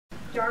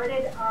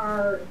started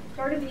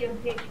the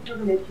MPH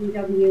program at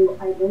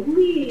GW, I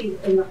believe,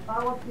 in the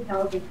fall of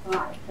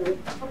 2005. So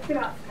it took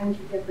about 10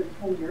 to get her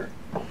tenure.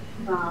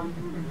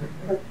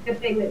 It's a good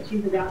thing that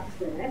she's about to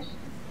finish.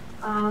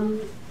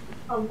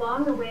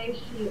 Along the way,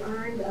 she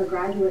earned a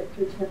graduate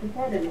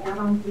certificate, an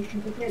add-on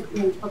certificate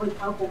in public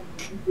health and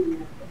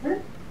emergency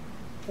management.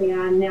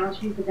 And now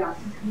she's about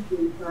to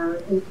complete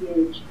her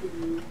MPH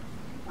in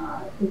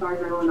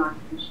environmental and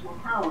occupational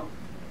health.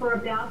 For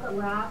about the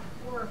last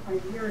 4 or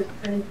 5 years,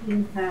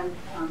 Francine has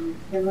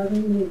been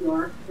living in New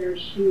York, where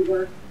she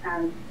works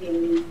as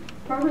a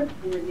program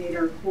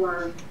coordinator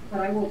for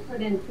what I will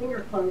put in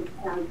finger quotes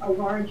as a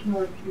large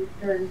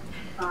northeastern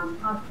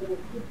hospital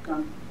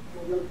system.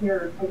 And you'll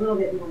hear a little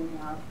bit more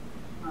about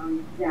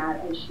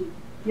that as she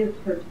gives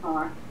her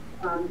talk.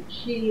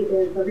 She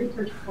is a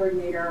research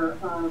coordinator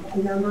of a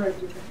number of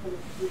different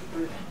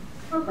research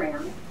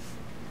programs,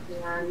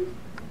 and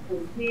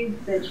I'm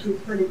pleased that she's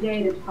here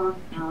today to talk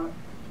about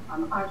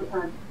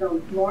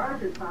the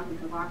larger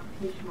topic of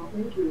occupational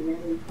injury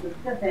and in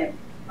specific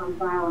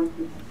violence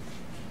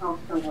against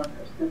healthcare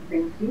workers. So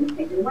Francine,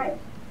 take it away.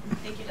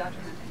 Thank you,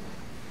 Dr. Hunting.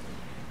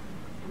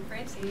 I'm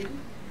Francine.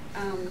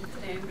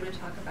 Today I'm going to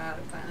talk about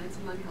violence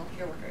among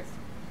healthcare workers.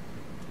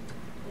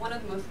 One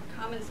of the most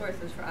common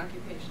sources for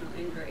occupational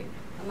injury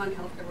among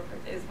healthcare workers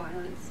is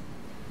violence.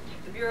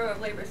 The Bureau of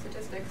Labor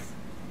Statistics,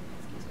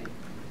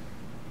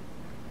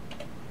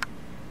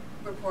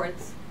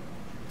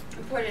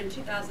 reported in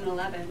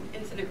 2011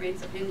 incident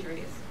rates of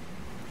injuries,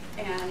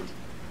 and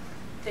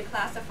they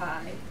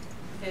classify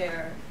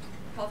their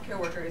healthcare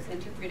workers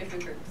into 3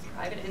 different groups: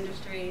 private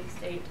industry,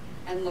 state,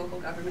 and local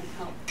government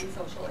health and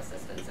social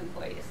assistance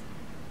employees.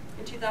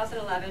 In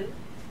 2011,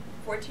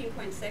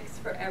 14.6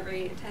 for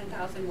every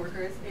 10,000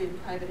 workers in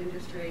private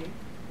industry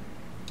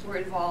were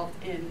involved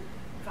in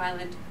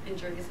violent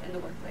injuries in the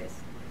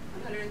workplace,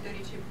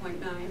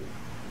 132.9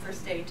 for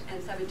state,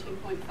 and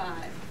 17.5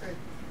 for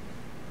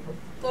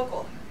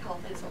local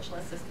health and social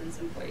assistance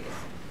employees.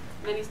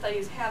 Many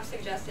studies have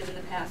suggested in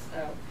the past,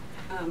 though,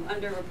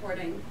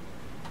 underreporting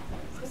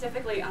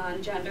specifically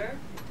on gender,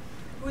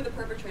 who the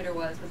perpetrator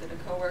was. Was it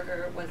a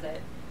coworker? Was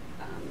it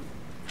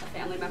a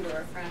family member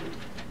or a friend?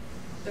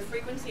 The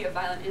frequency of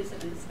violent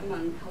incidents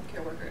among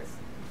healthcare workers.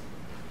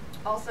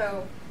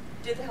 Also,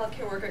 did the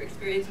healthcare worker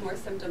experience more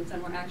symptoms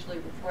than were actually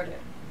reported?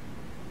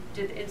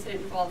 Did the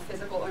incident involve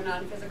physical or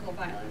non-physical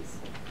violence?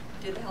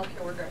 Did the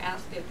healthcare worker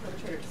ask the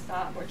perpetrator to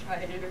stop or try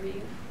to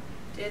intervene?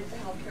 Did the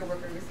healthcare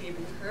worker receive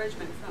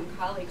encouragement from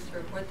colleagues to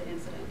report the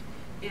incident?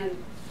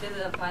 And did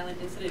the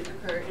violent incident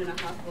occur in a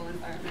hospital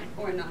environment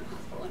or a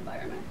non-hospital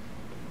environment?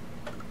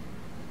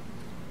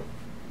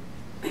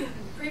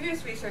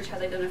 Previous research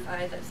has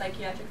identified that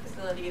psychiatric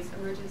facilities,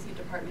 emergency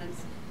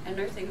departments, and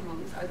nursing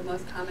homes are the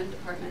most common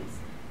departments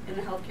in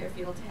the healthcare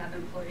field to have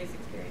employees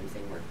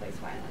experiencing workplace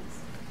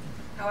violence.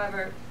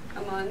 However,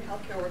 among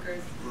healthcare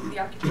workers, the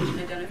occupation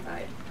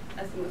identified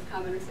as the most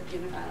common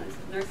recipient of violence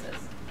is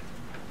nurses.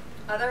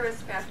 Other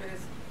risk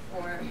factors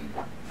for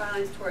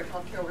violence toward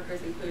healthcare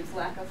workers includes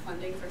lack of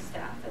funding for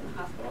staff in the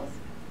hospitals,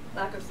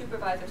 lack of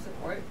supervisor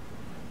support,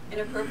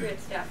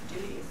 inappropriate staff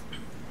duties,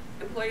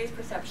 employees'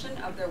 perception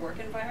of their work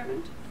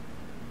environment,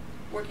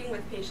 working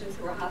with patients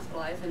who are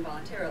hospitalized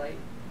involuntarily,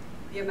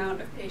 the amount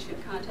of patient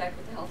contact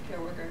with the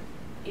healthcare worker,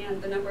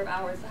 and the number of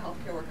hours the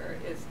healthcare worker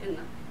is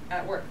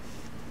at work.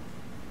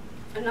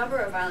 A number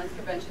of violence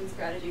prevention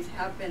strategies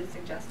have been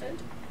suggested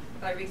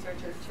by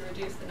researchers to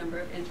reduce the number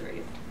of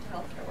injuries to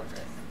healthcare workers.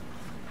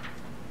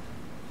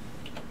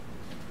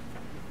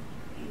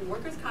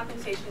 Workers'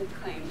 compensation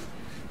claims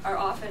are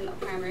often a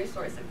primary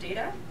source of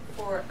data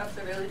of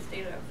surveillance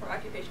data for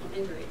occupational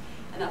injury,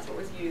 and that's what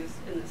was used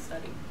in this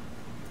study.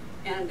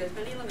 And there's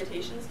many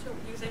limitations to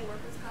using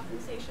workers'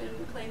 compensation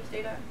claims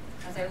data,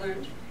 as I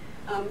learned.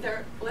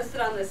 They're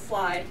listed on this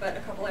slide, but a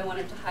couple I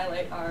wanted to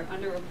highlight are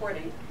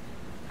underreporting,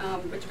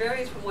 which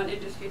varies from one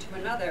industry to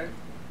another,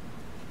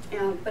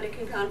 but it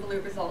can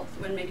convolute results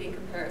when making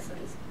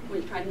comparisons,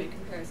 when trying to make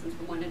comparisons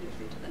from one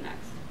industry to the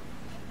next.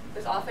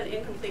 There's often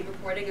incomplete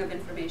reporting of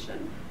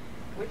information,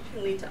 which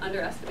can lead to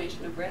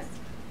underestimation of risk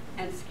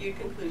and skewed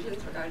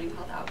conclusions regarding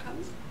health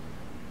outcomes.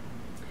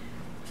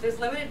 There's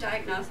limited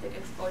diagnostic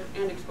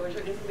exposure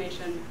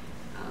information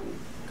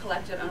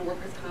collected on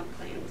workers' comp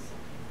claims,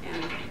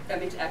 and that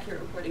makes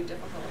accurate reporting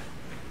difficult.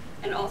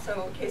 And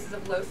also, cases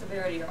of low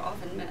severity are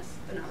often missed,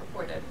 they're not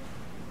reported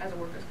as a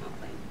workers' comp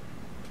claim.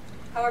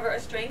 However, a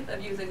strength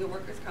of using the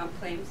workers' comp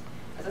claims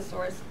as a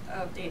source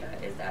of data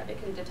is that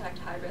it can detect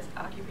high-risk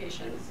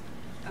occupations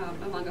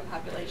among a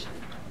population.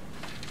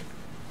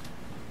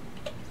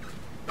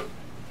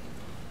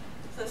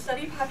 So the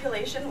study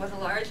population was a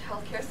large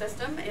healthcare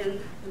system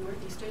in the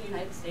northeastern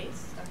United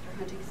States, Dr.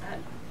 Hunting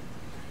said.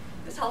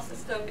 This health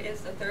system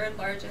is the 3rd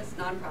largest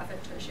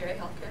nonprofit tertiary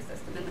healthcare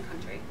system in the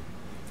country,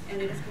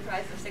 and it is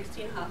comprised of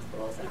 16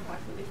 hospitals and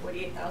approximately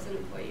 48,000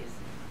 employees.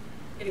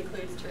 It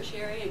includes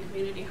tertiary and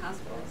community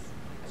hospitals,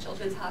 a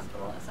children's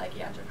hospital, a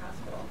psychiatric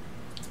hospital,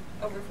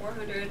 over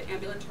 400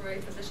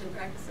 ambulatory physician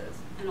practices,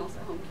 and also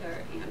home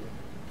care and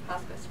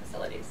hospice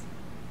facilities.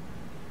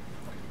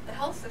 The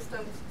health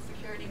system's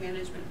security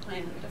management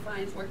plan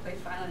defines workplace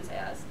violence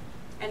as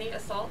any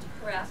assault,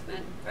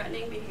 harassment,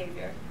 threatening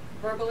behavior,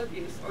 verbal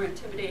abuse, or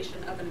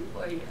intimidation of an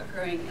employee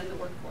occurring in the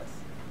workforce,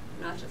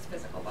 not just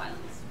physical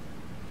violence.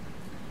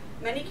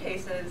 In many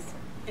cases,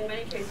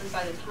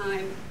 by the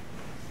time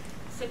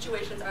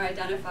situations are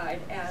identified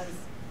as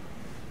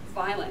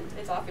violent,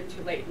 it's often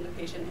too late and the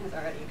patient has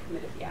already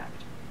committed the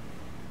act.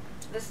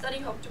 This study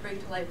hoped to bring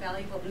to light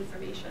valuable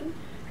information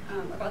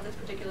about this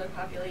particular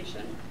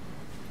population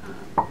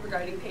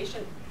regarding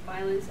patient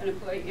violence and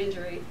employee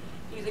injury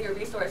using a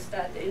resource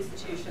that the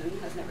institution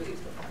has never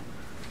used before.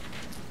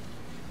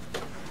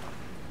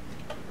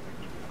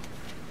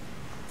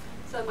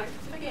 So my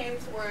specific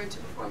aims were to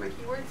perform a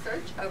keyword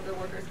search of the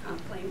workers'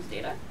 comp claims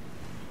data,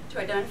 to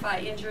identify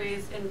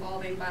injuries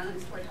involving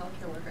violence toward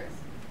healthcare workers,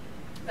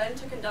 then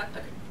to conduct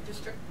a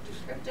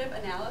descriptive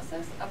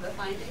analysis of the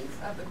findings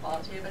of the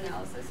qualitative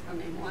analysis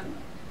from AIM 1,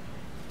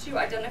 to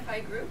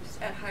identify groups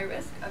at high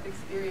risk of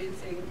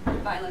experiencing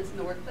violence in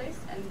the workplace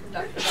and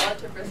conduct a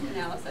relative risk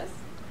analysis,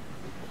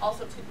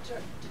 also to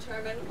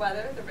determine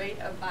whether the rate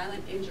of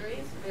violent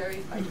injuries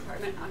varies by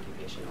department,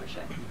 occupation, or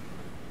shift,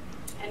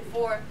 and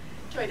 4,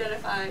 to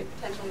identify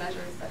potential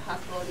measures that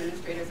hospital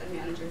administrators and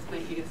managers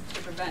might use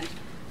to prevent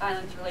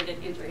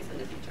violence-related injuries in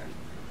the future.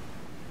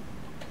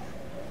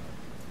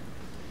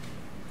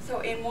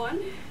 So AIM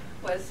 1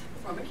 was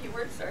perform a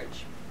keyword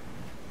search.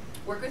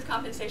 Workers'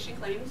 compensation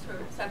claims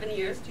for 7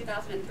 years,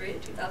 2003 to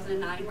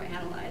 2009, were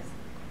analyzed.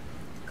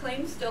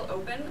 Claims still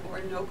open or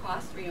no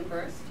cost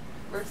reimbursed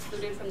were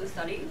excluded from the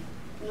study.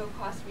 No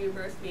cost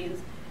reimbursed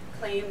means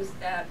claims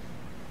that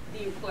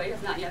the employee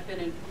has not yet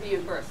been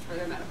reimbursed for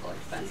their medical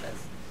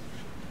expenses.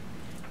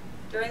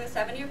 During the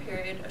 7-year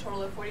period, a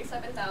total of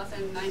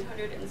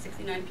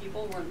 47,969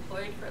 people were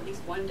employed for at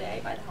least one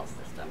day by the health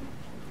system.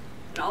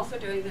 And also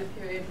during that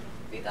period,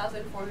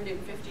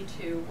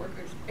 3,452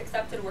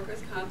 accepted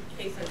workers' comp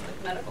cases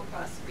with medical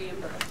costs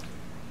reimbursed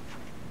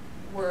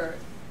were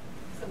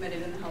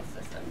submitted in the health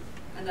system,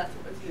 and that's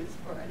what was used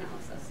for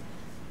analysis.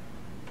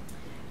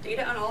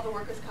 Data on all the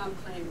workers' comp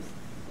claims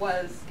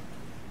were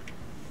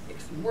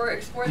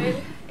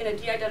exported in a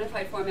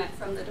de-identified format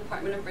from the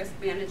Department of Risk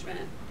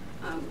Management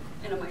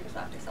in a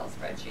Microsoft Excel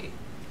spreadsheet.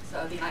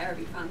 So the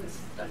IRB found this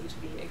study to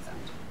be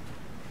exempt.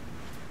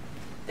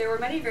 There were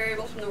many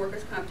variables from the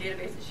workers' comp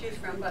database to choose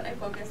from, but I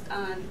focused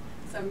on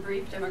some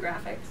brief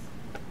demographics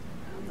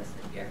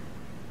listed here.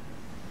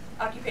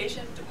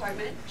 Occupation,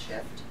 department,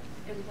 shift,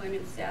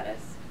 employment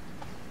status,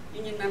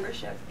 union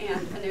membership,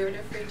 and a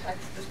narrative-free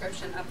text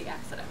description of the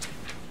accident.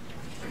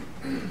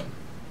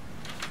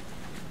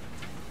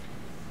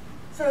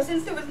 So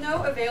since there was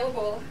no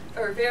available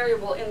or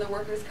variable in the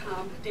workers'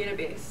 comp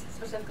database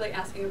specifically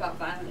asking about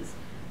violence,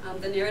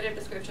 the narrative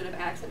description of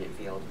accident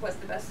field was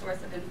the best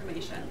source of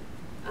information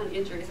on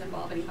injuries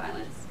involving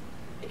violence.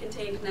 It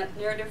contained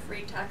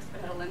narrative-free text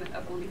but had a limit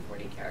of only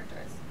 40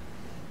 characters.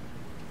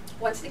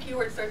 Once the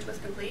keyword search was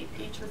complete,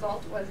 each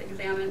result was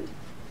examined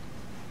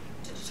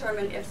to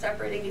determine if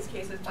separating these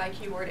cases by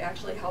keyword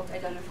actually helped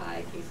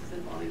identify cases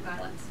involving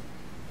violence.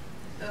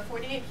 The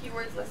 48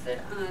 keywords listed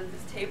on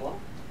this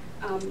table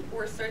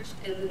were searched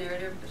in the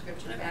narrative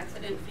description of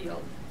accident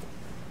field.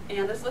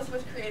 And this list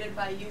was created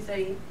by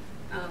using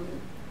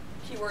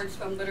keywords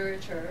from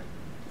literature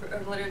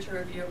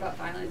review about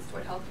violence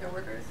toward healthcare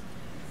workers,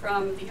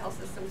 from the Health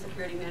System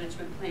Security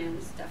Management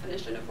Plan's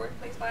definition of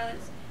workplace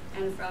violence,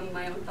 and from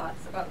my own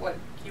thoughts about what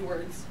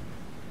keywords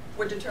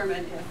would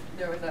determine if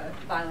there was a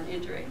violent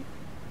injury.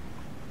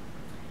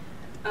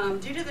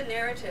 Due to the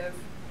narrative,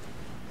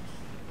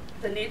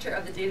 the nature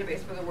of the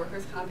database where the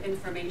workers' comp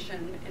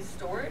information is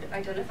stored,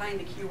 identifying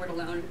the keyword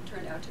alone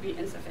turned out to be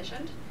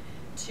insufficient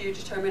to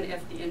determine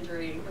if the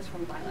injury was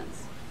from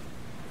violence.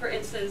 For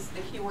instance, the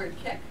keyword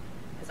kick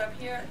is up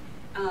here,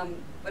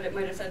 but it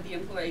might have said the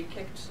employee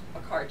kicked a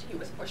cart he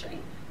was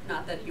pushing,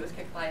 not that he was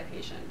kicked by a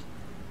patient.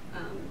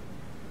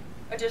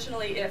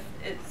 Additionally, if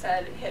it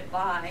said hit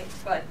by,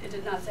 but it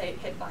did not say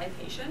hit by a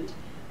patient,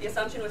 the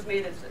assumption was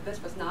made that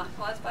this was not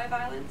caused by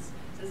violence,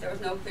 since there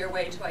was no clear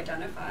way to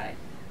identify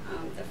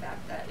the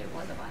fact that it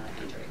was a violent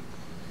injury.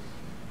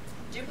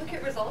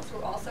 Duplicate results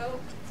were also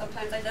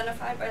sometimes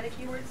identified by the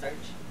keyword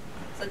search,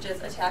 such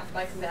as attacked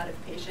by combative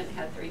patient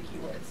had 3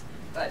 keywords,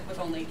 but was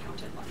only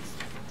counted once.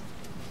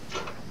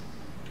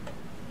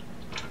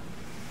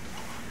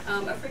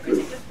 A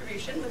frequency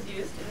distribution was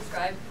used to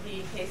describe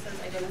the cases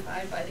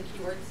identified by the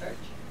keyword search.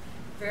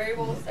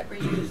 Variables that were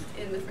used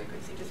in the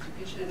frequency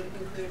distribution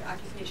include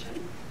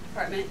occupation,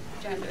 department,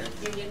 gender,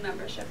 union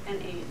membership,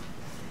 and age.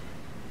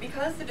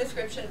 Because the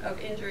description of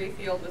injury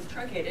field was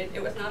truncated,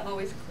 it was not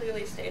always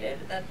clearly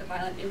stated that the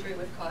violent injury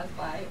was caused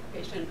by a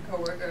patient,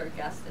 coworker,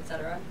 guest,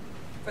 etc.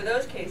 For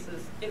those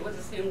cases, it was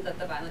assumed that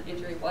the violent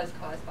injury was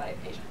caused by a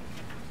patient.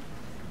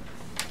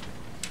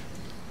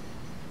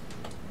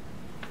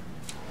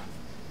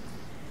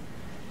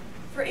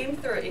 For AIM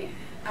 3,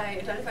 I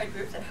identified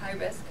groups at high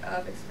risk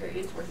of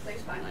experienced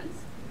workplace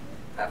violence.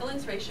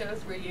 Prevalence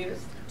ratios were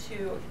used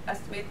to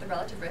estimate the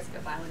relative risk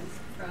of violence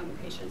from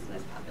patients in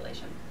this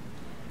population.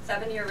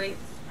 7-year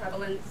rates,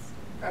 prevalence,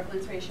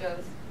 prevalence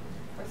ratios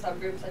for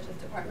subgroups such as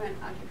department,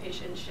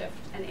 occupation, shift,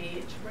 and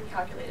age were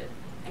calculated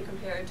and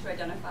compared to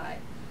identify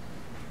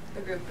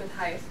the group with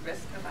highest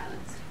risk of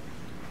violence.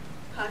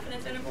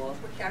 Confidence intervals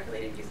were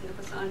calculated using the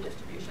Poisson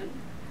distribution,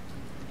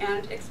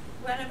 and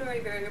explanatory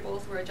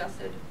variables were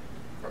adjusted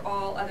for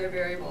all other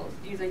variables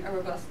using a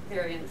robust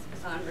variance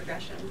Poisson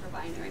regression for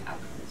binary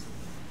outcomes.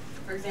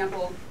 For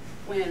example,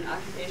 when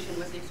occupation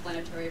was the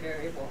explanatory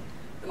variable,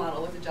 the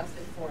model was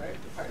adjusted for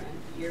department,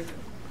 years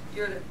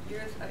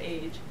of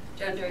age,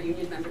 gender,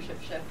 union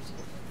membership, shift,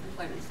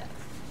 employment status.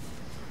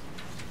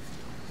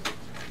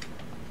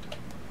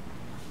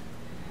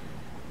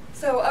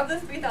 So of the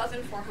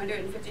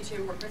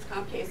 3,452 workers'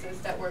 comp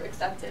cases that were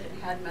accepted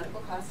and had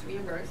medical costs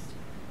reimbursed,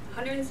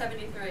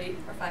 173,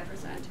 or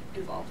 5%,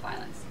 involved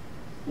violence.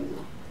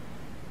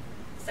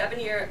 That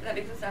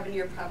makes the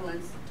 7-year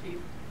prevalence to be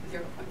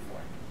 0.4.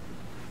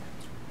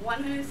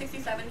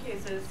 167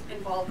 cases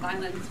involved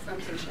violence from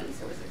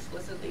patients, it was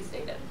explicitly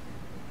stated.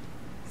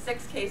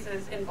 6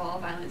 cases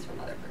involve violence from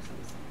other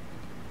persons.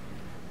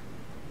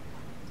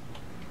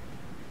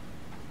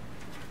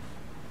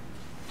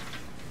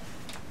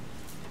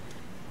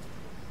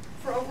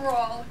 For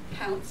overall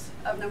counts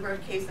of number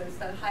of cases,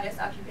 the highest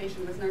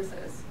occupation was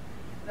nurses.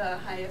 The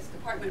highest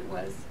department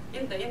was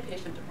in the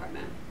inpatient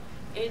department.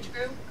 Age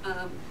group,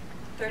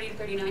 30 to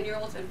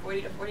 39-year-olds and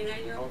 40 to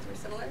 49-year-olds were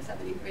similar,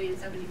 73 and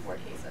 74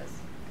 cases.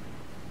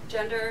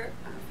 Gender,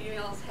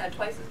 females had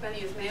twice as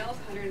many as males,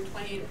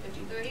 120 to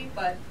 53,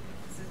 but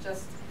this is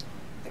just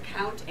the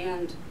count,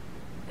 and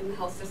in the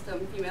health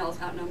system, females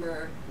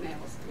outnumber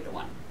males 3 to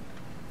 1.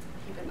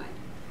 Keep in mind.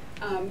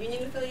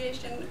 Union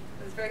affiliation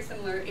was very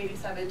similar,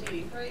 87 to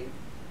 83,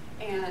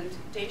 and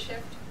day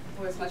shift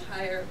was much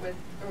higher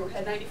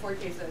had 94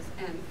 cases,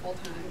 and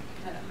full-time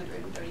had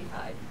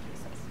 135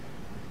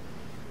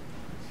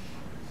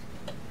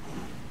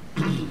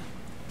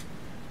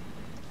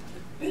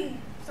 cases.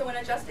 So when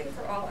adjusting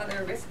for all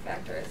other risk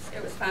factors,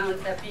 it was found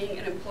that being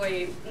an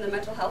employee in the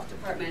mental health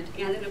department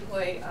and an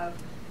employee of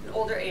an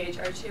older age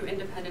are 2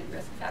 independent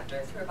risk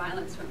factors for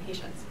violence from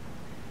patients.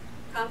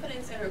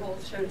 Confidence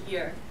intervals shown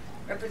here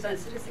represent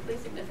statistically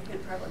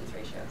significant prevalence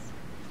ratios.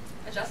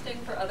 Adjusting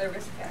for other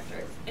risk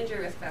factors,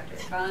 injury risk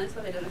factors, violence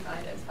was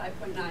identified as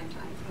 5.9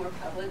 times more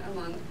prevalent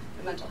among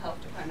the mental health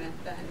department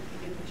than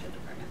the inpatient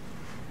department.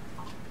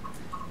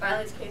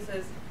 Violence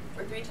cases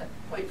were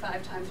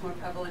 3.5 times more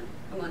prevalent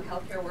among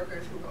healthcare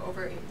workers who were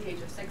over the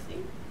age of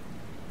 60.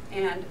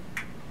 And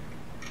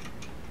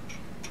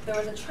there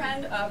was a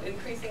trend of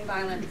increasing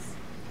violence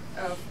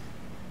of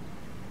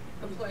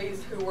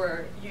employees who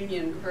were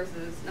union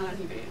versus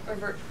non-union,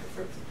 or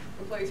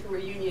employees who were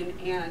union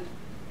and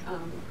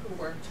who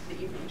worked the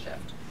evening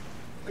shift.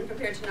 When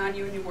compared to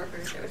non-union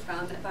workers, it was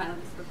found that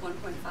violence was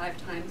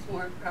 1.5 times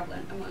more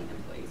prevalent among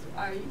employees who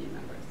are union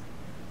members.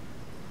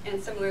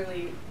 And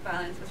similarly,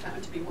 violence was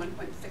found to be 1.6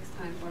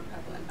 times more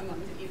prevalent among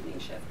the evening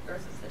shift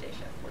versus the day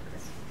shift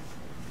workers.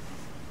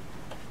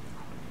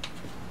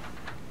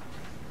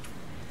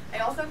 I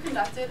also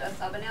conducted a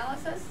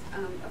sub-analysis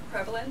of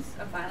prevalence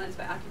of violence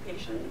by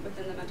occupation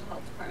within the mental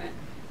health department,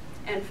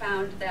 and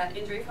found that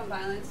injury from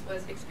violence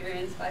was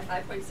experienced by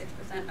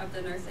 5.6% of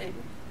the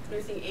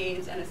nursing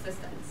aides and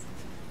assistants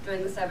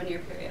during the 7-year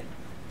period,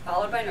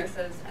 followed by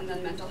nurses and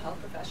then mental health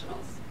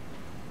professionals,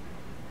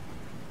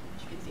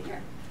 which you can see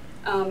here.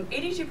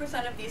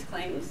 82% of these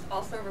claims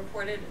also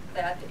reported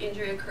that the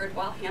injury occurred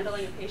while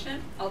handling a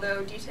patient,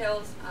 although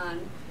details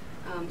on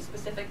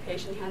specific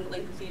patient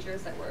handling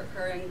procedures that were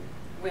occurring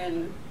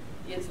when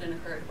the incident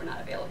occurred were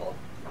not available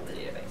from the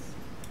database,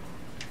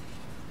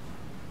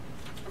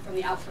 or from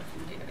the output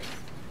from the database.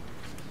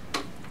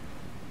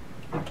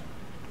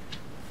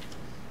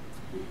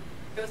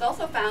 It was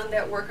also found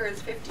that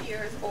workers 50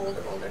 years old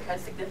or older had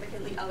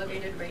significantly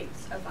elevated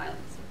rates of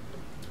violence.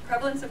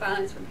 Prevalence of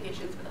violence from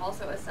patients was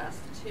also assessed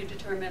to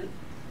determine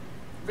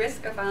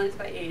risk of violence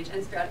by age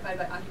and stratified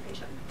by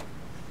occupation.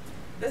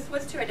 This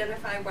was to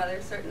identify whether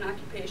certain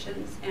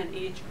occupations and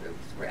age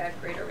groups were at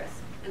greater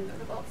risk, and the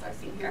results are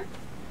seen here.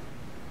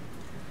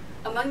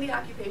 Among the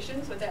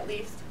occupations with at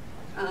least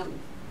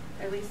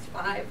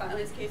 5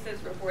 violence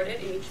cases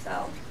reported in each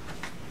cell,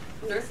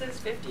 nurses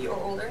 50 or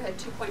older had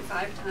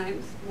 2.5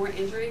 times more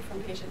injury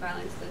from patient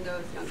violence than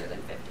those younger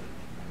than 50.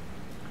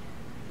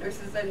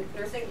 Nurses and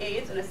nursing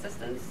aides and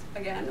assistants,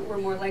 again, were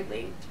more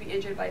likely to be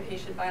injured by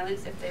patient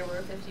violence if they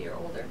were 50 or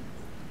older.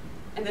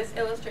 And this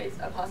illustrates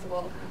a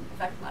possible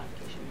effect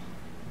modification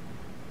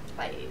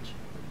by age.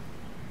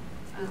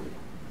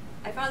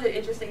 I found it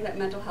interesting that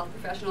mental health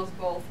professionals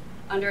both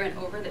under and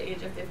over the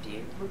age of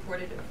 50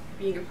 reported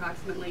being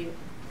approximately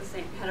the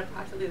same, had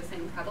approximately the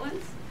same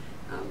prevalence,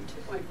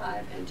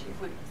 2.5 and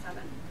 2.7.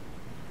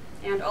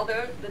 And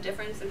although the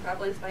difference in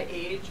prevalence by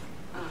age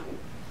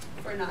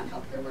for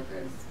non-healthcare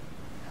workers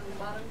on the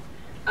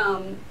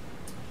bottom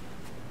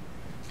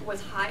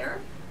was higher,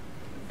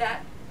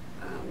 that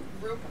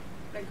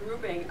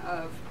grouping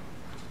of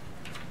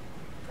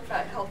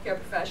healthcare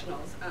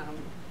professionals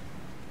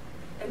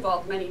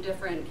involved many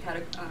different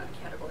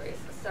categories,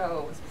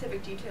 so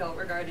specific detail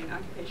regarding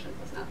occupations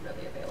was not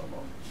really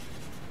available.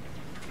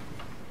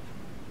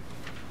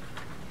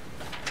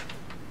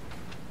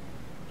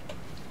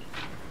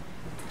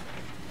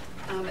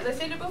 As I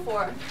stated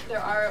before, there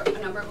are a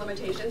number of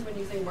limitations when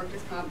using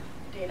workers' comp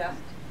data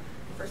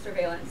for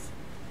surveillance.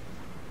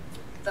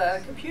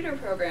 The computer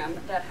program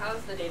that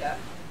housed the data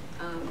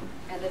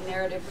and the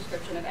narrative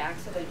description of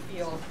accident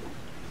field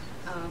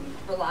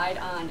relied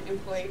on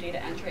employee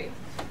data entry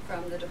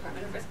from the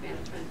Department of Risk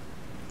Management.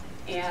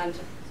 And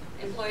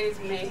employees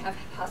may have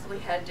possibly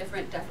had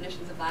different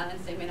definitions of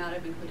violence. They may not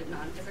have included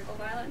non-physical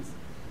violence.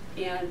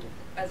 And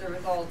as a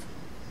result,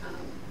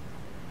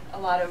 a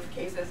lot of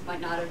cases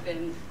might not have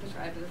been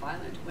described as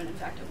violent when in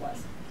fact it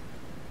was.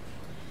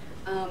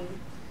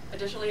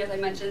 Additionally, as I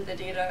mentioned, the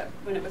data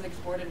when it was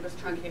exported was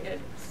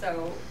truncated,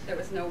 so there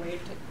was no way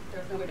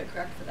to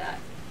correct for that.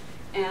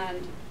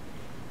 And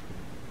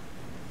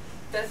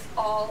this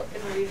all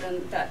is a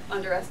reason that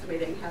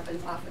underestimating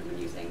happens often when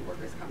using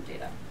workers' comp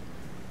data.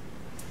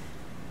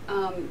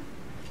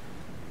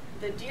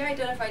 The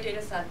de-identified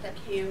data set that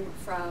came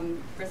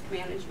from risk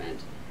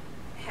management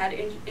had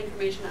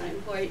information on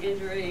employee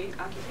injury,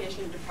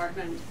 occupation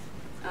department,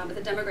 but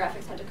the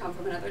demographics had to come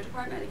from another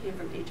department. It came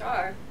from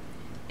HR,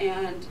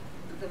 and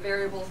the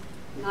variables,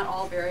 not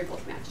all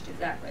variables matched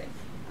exactly.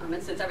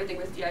 And since everything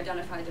was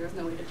de-identified, there was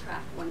no way to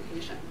track one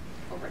patient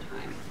over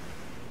time,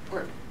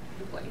 or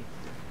employee.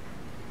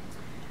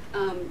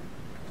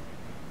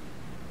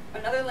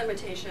 Another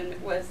limitation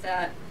was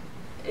that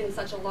in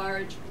such a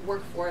large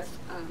workforce,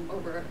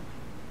 over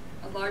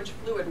a large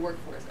fluid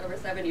workforce, over a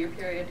 7-year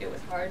period, it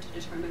was hard to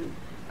determine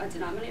a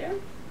denominator.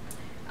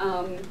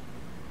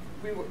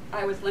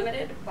 I was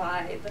limited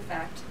by the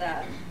fact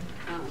that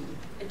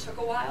it took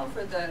a while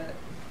for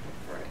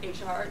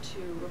HR to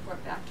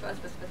report back to us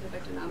with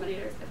specific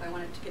denominators. If I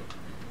wanted to get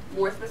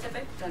more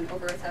specific than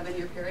over a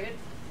 7-year period, it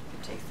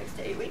would take 6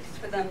 to 8 weeks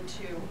for them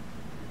to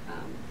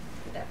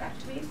get that back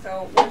to me.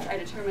 So once I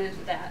determined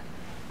that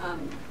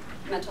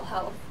mental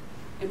health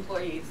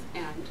employees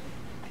and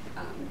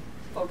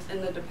folks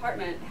in the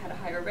department had a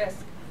higher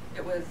risk,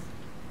 it was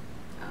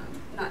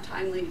not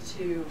timely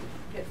to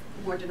get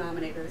more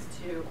denominators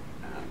to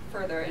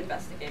further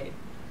investigate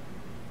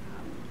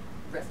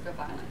risk of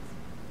violence.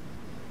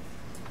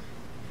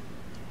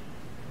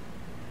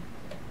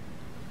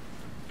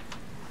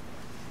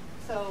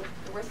 So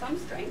there were some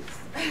strengths,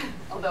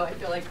 although I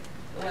feel like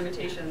the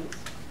limitations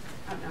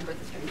outnumber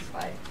the strengths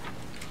by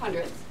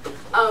hundreds.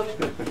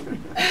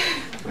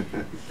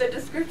 The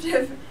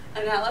descriptive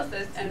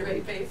analysis and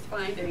rate-based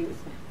findings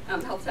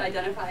helps to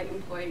identify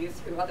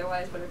employees who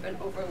otherwise would have been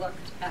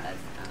overlooked as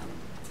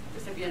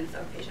recipients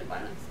of patient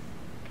violence.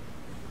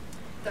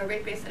 The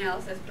rate-based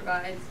analysis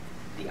provided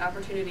me the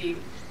opportunity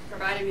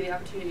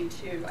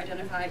to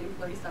identify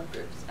employee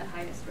subgroups at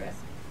highest risk.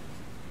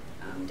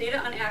 Data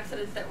on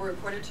accidents that were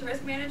reported to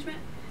risk management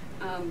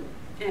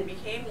and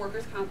became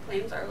workers' comp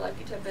claims are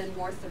likely to have been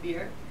more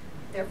severe,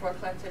 therefore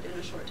collected in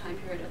a short time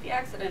period of the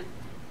accident,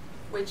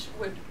 which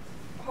would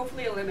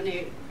hopefully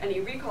eliminate any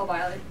recall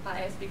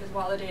bias, because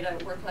while the data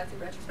were collected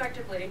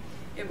retrospectively,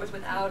 it was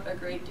without a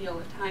great deal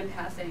of time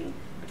passing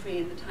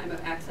between the time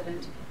of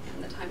accident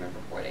and the time of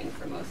reporting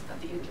for most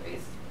of the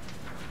injuries.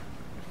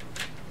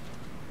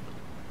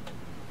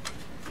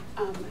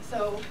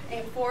 So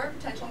aim 4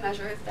 potential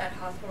measures that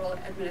hospital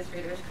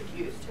administrators could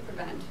use to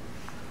prevent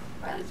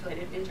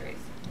violence-related injuries.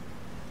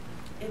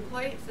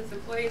 Since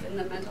employees in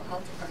the mental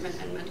health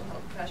department and mental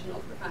health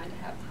professionals were found to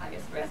have the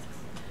highest risks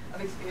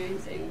of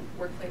experiencing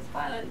workplace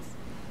violence,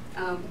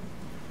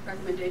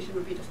 recommendation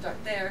would be to start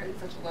there in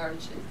such a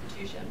large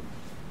institution.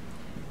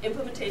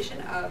 Implementation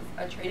of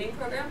a training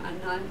program on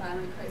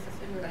nonviolent crisis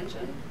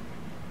intervention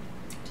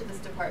to this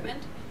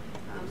department,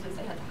 since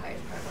they had the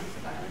highest prevalence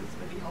of violence,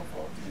 would be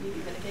helpful to maybe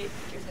mitigate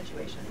future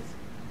situations.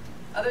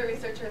 Other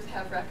researchers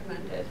have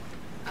recommended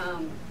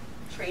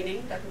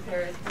training that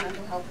prepares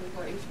mental health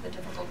employees for the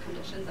difficult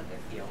conditions of their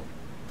field,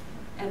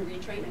 and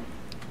retraining.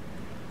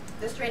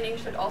 This training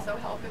should also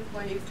help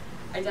employees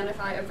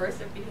identify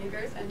aversive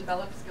behaviors and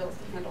develop skills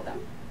to handle them.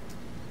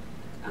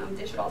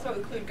 They should also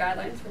include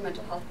guidelines for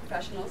mental health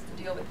professionals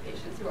to deal with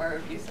patients who are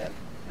abusive,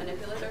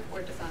 manipulative,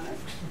 or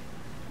dishonest.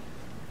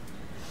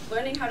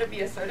 Learning how to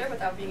be assertive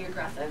without being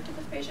aggressive to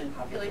this patient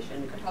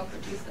population could help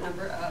reduce the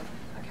number of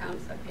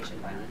accounts of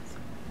patient violence.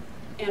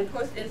 And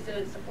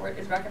post-incident support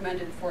is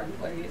recommended for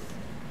employees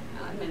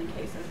in many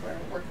cases where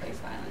workplace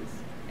violence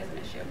is an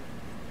issue.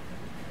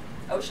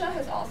 OSHA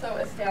has also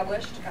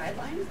established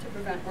guidelines to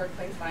prevent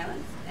workplace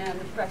violence and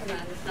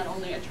recommends not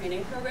only a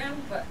training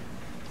program,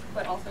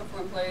 but also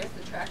for employers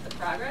to track the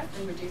progress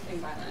in reducing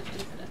violent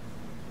incidents.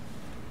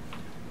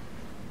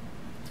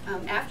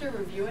 After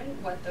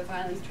reviewing what the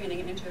violence training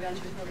and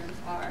intervention programs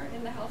are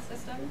in the health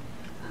system,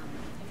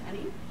 if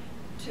any,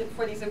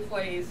 for these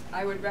employees,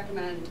 I would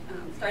recommend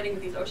starting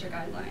with these OSHA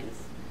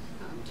guidelines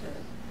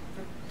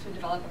to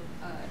develop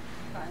a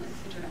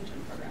violence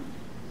intervention program.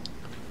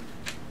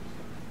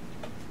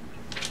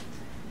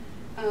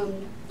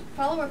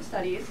 Follow-up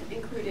studies,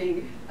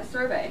 including a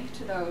survey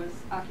to those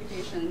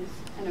occupations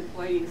and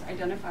employees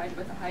identified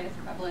with the highest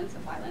prevalence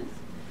of violence,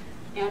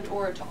 and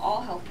or to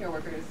all healthcare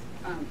workers,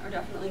 are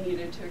definitely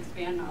needed to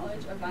expand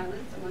knowledge of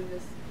violence among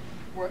this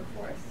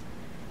workforce.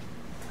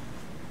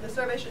 The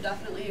survey should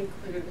definitely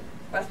include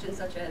questions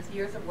such as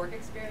years of work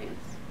experience,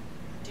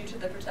 due to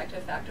the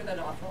protective factor that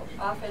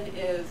often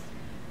is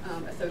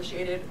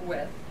associated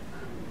with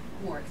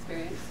more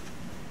experience.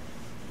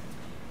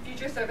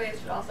 Future surveys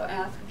should also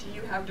ask, do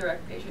you have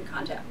direct patient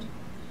contact?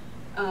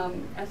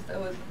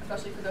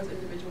 Especially for those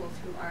individuals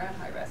who are at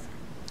high risk.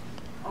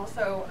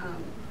 Also,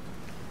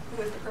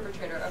 who is the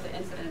perpetrator of the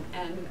incident,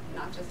 and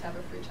not just have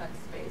a free check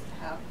space to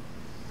have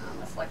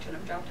a selection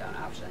of drop-down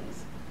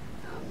options,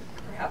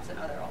 perhaps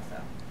another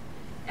also.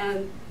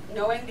 And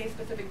knowing these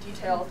specific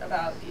details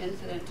about the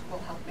incident will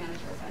help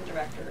managers and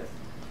directors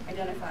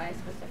identify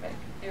specific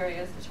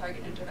areas to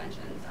target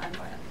interventions on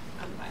violence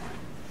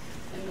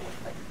in the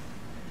workplace.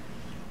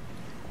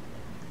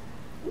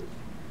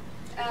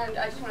 And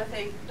I just want to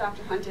thank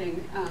Dr.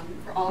 Hunting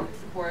for all of his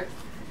support,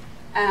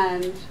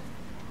 and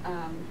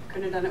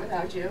couldn't have done it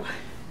without you.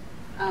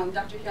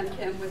 Dr. Hyun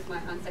Kim was my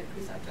on-site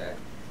preceptor.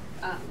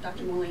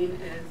 Dr. Moline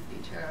is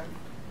the chair of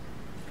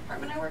the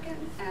department I work in,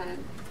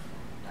 and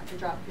Dr.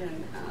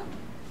 Dropkin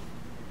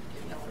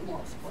gave me a lot of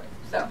moral support.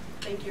 So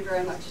thank you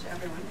very much to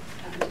everyone.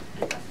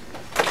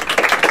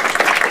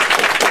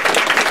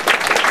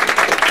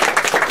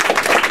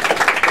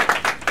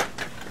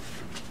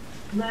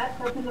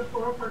 Let's open the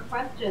floor for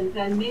questions,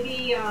 and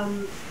maybe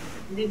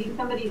maybe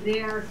somebody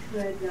there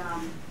could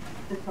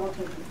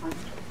facilitate the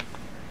questions.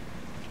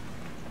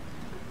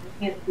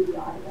 I can't see the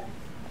audio.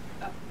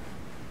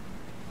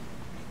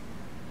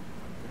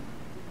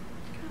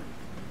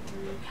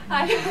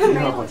 Hi.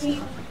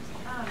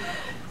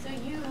 So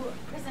you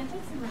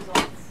presented some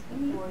results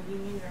for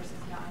union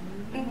versus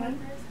non-union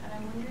workers, and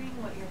I'm wondering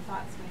what your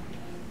thoughts might be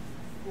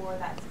for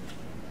that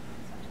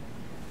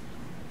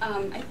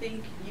situation. I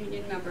think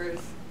union members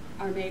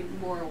are made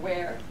more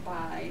aware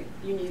by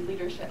union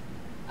leadership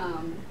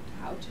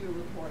how to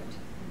report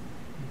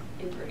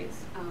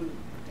injuries.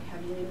 They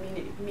have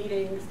union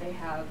meetings. They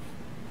have.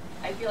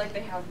 I feel like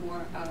they have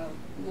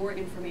more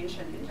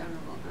information in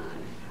general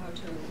on how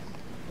to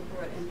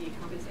report and be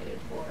compensated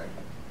for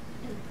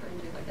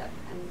injuries like that,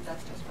 and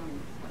that's just from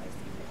what I've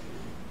seen.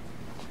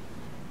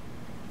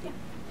 Yeah.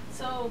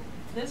 So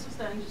this was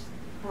done just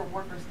for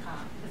workers'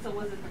 comp. So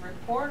was it the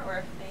report, or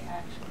if they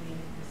actually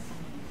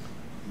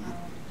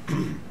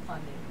received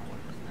funding for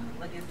workers' comp?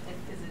 Like, is it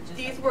just?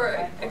 These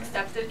were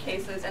accepted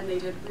cases, and they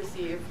did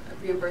receive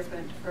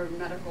reimbursement for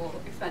medical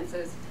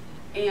expenses,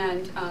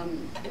 and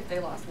if they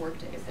lost work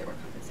days, they were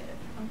compensated.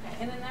 Okay.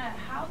 And in that,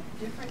 how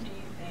different do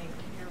you think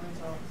your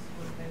results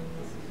would have been?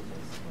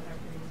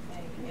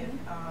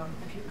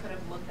 If you could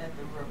have looked at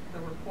the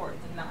reports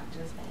and not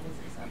just what was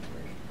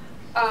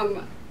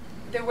accepted?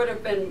 There would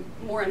have been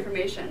more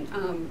information.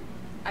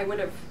 It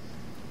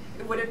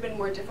would have been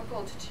more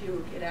difficult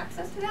to get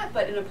access to that,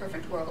 but in a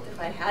perfect world, if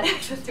I had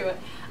access to it,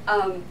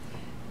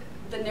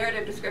 the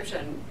narrative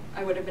description,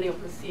 I would have been able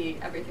to see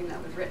everything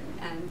that was written,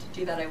 and to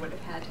do that, I would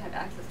have had to have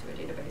access to a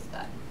database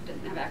that I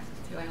didn't have access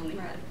to. I only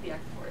had the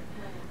export.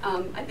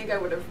 I think I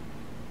would have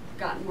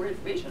gotten more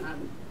information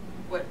on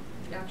what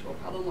the actual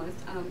problem was.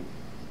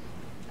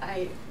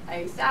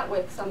 I sat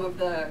with some of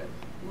the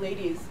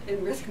ladies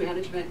in risk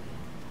management.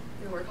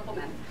 There were a couple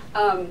men,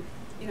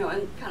 you know,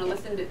 and kind of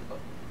listened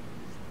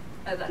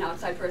as an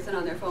outside person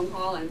on their phone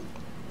call, and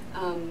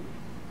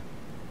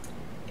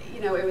you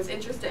know, it was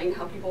interesting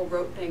how people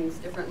wrote things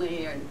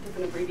differently, and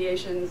different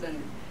abbreviations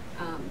and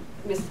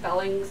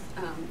misspellings.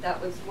 That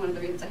was one of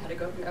the reasons I had to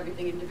go through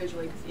everything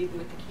individually, because even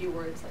with the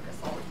keywords like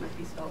assault might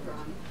be spelled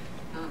wrong.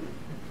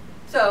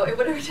 So it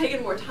would have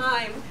taken more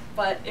time,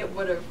 but it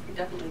would have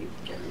definitely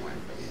given more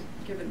information.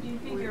 Do you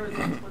think your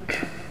results would have been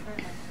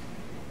different?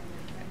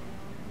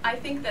 I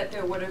think that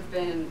there would have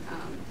been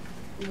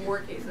more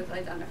cases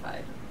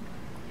identified.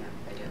 Yeah,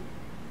 I do.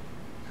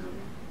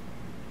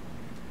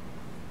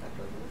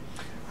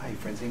 Hi,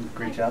 Francine.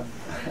 Great job.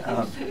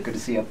 Good to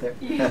see you up there.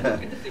 Yeah,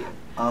 good to see you.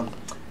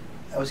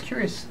 I was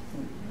curious,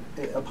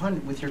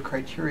 with your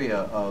criteria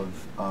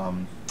of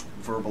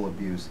verbal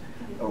abuse.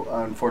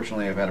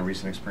 Unfortunately, I've had a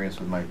recent experience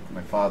with my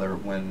father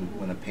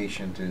when a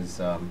patient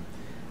is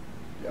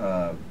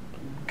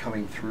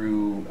coming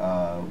through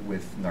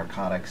with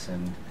narcotics,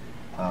 and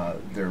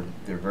they're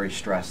very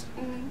stressed.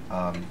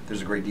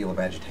 There's a great deal of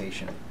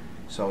agitation.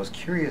 So I was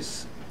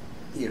curious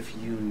if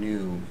you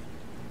knew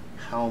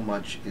how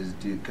much is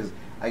due, because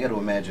I got to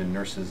imagine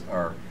nurses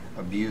are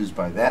abused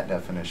by that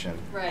definition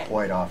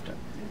quite often,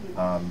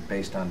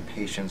 based on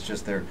patients.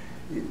 Just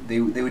they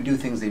would do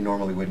things they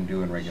normally wouldn't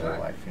do in regular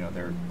life. You know,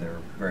 they're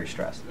very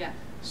stressed. Yeah.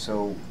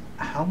 So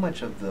how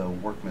much of the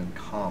workman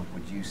comp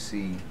would you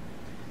see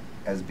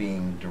as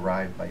being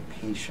derived by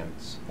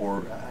patients?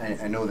 Or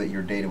I know that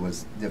your data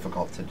was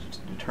difficult to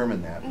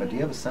determine that, but do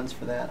you have a sense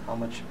for that? How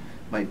much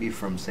might be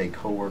from, say,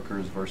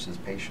 coworkers versus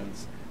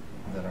patients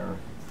that are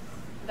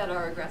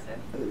aggressive?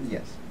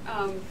 Yes.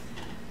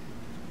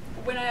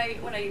 When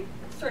I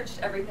searched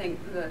everything,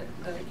 the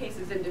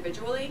cases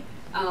individually,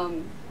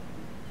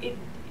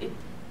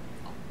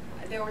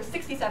 there were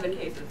 67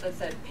 cases that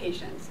said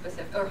patient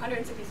specific, or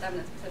 167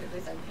 that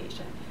specifically said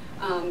patient.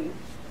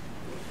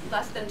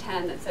 Less than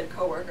 10 that said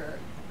coworker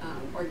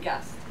or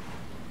guest.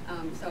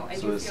 So I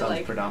So do this feel sounds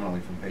like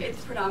predominantly from patients.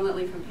 it's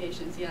predominantly from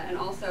patients, yeah, and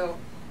also,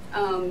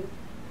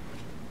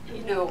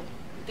 you know,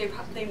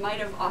 they might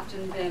have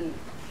often been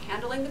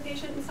handling the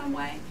patient in some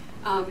way,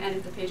 and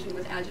if the patient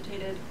was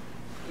agitated,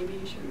 maybe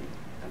you shouldn't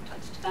have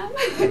touched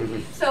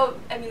them. So,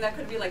 I mean, that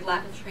could be like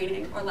lack of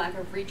training or lack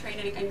of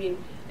retraining. I mean,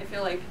 I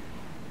feel like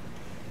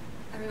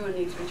everyone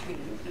needs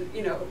retraining, and,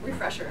 you know,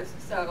 refreshers.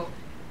 So,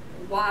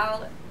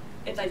 while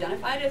it's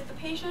identified as the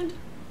patient,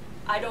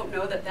 I don't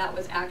know that that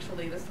was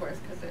actually the source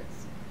because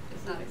it's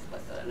not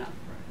explicit enough.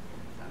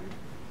 So,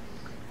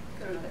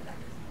 could have other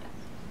factors.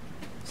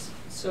 Yes.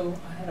 So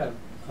I had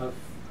a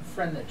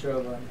friend that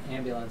drove an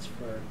ambulance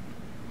for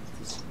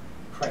this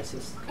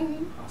crisis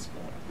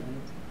hospital,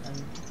 and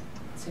it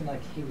seemed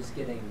like he was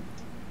getting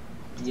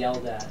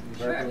yelled at and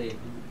verbally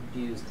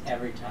abused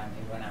every time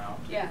he went out.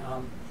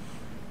 Yeah.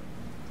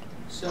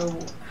 So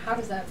how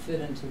does that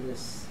fit into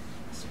this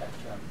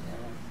spectrum?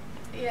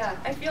 Yeah,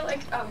 I feel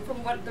like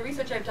from what the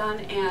research I've done,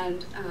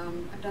 and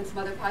I've done some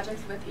other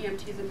projects with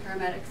EMTs and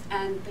paramedics,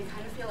 and they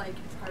kind of feel like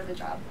it's part of the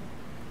job.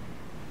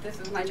 This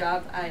is my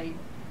job. I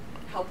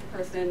help the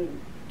person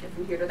get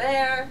from here to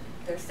there.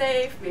 They're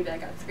safe. Maybe I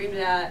got screamed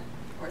at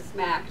or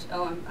smacked.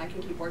 Oh, I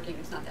can keep working.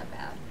 It's not that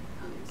bad.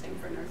 Same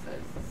for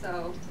nurses.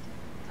 So,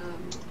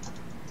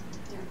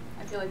 yeah,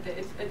 I feel like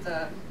it's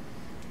a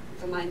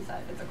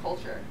mindset. It's a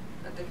culture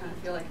that they kind of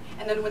feel like.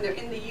 And then when they're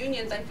in the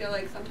unions, I feel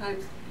like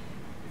sometimes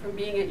from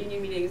being at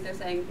union meetings, they're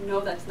saying, no,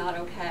 that's not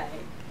okay.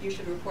 You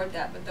should report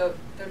that. But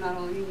they're not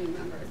all union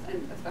members,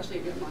 and especially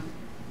among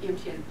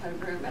EMT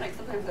and paramedics,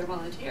 sometimes they're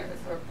volunteers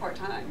or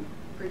part-time,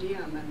 per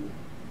diem, and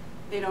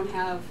they don't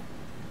have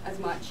as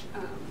much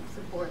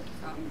support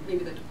from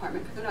maybe the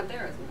department because they're not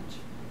there as much.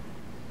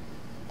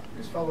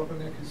 Just follow up on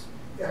that,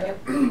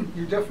 because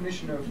your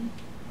definition of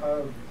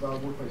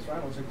workplace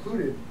violence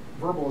included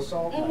verbal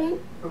assault,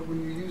 but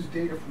when you use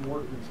data from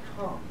workman's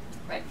comp,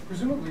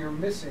 presumably you're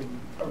missing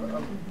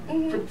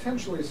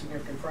potentially a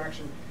significant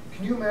fraction.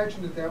 Can you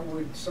imagine that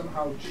would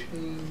somehow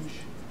change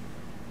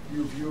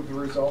your view of the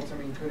results? I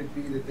mean, could it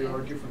be that there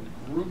are different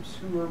groups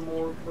who are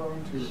more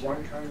prone to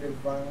one kind of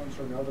violence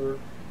or another,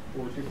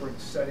 or different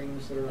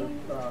settings that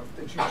are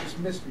that you just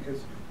missed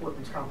because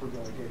workman's comp was the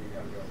only data you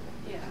had available?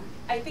 Yeah,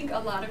 I think a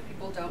lot of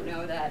people don't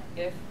know that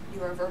if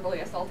you are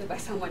verbally assaulted by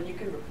someone, you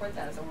can report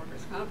that as a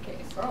workers' comp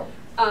case. Oh,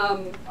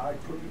 I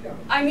put you down.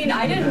 I mean,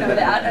 I didn't know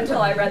that until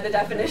I read the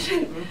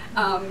definition.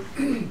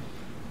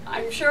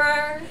 I'm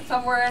sure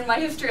somewhere in my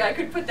history I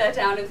could put that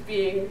down as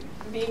being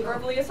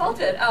verbally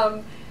assaulted,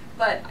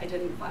 but I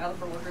didn't file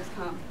for workers'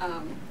 comp.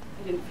 I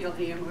didn't feel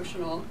any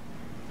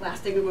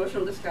lasting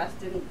emotional distress,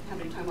 didn't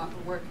have any time off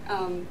of work.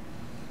 I'm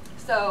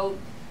sorry,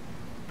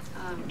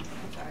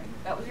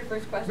 that was your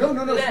first question?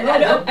 No. I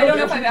don't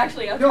know if I'm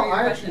actually answering your question. No,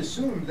 I actually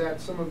assumed that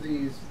some of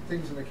these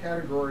things in the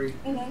category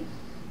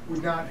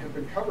would not have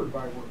been covered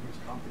by workman's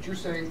comp, but you're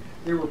saying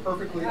they were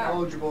perfectly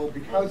eligible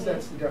because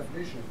that's the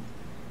definition.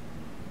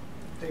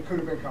 They could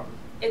have been covered.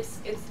 It's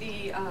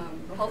the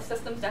health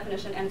systems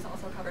definition, and it's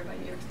also covered by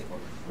New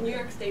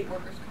York State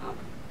workers' comp.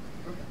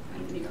 Okay.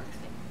 I'm in New York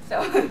State,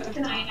 so.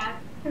 Can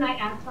I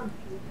add something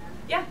to that?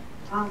 Yeah.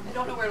 I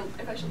don't know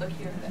if I should look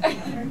here.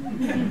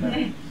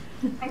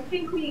 I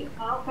think we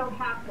also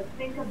have to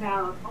think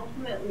about,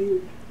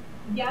 ultimately,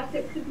 yes,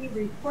 it could be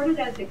reported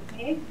as a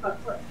case, but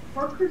what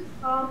workers'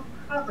 comp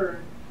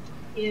covered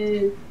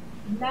is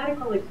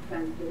medical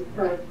expenses.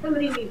 So if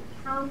somebody needs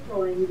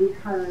counseling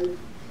because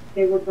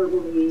they were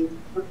verbally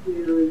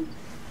abused,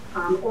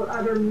 or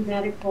other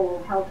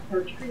medical health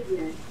care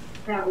treatment,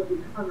 that would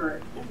be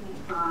covered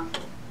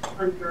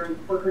under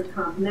workers'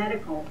 comp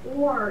medical.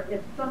 Or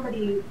if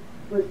somebody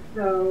was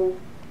so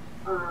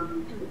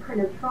kind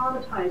of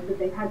traumatized that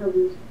they had to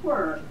lose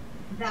work,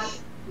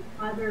 that's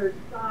the other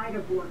side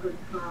of workers'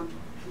 comp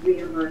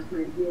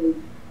reimbursement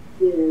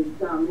is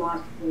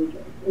lost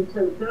wages. And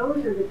so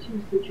those are the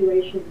two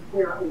situations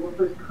where a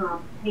workers'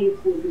 comp case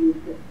will be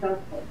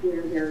successful,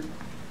 where there's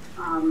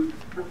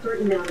a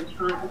certain amount of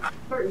time, a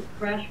certain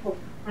threshold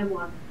of time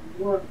lost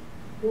from work,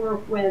 or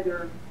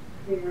whether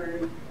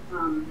there's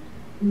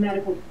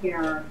medical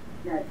care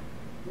that's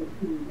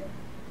needed,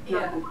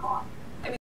 medical costs.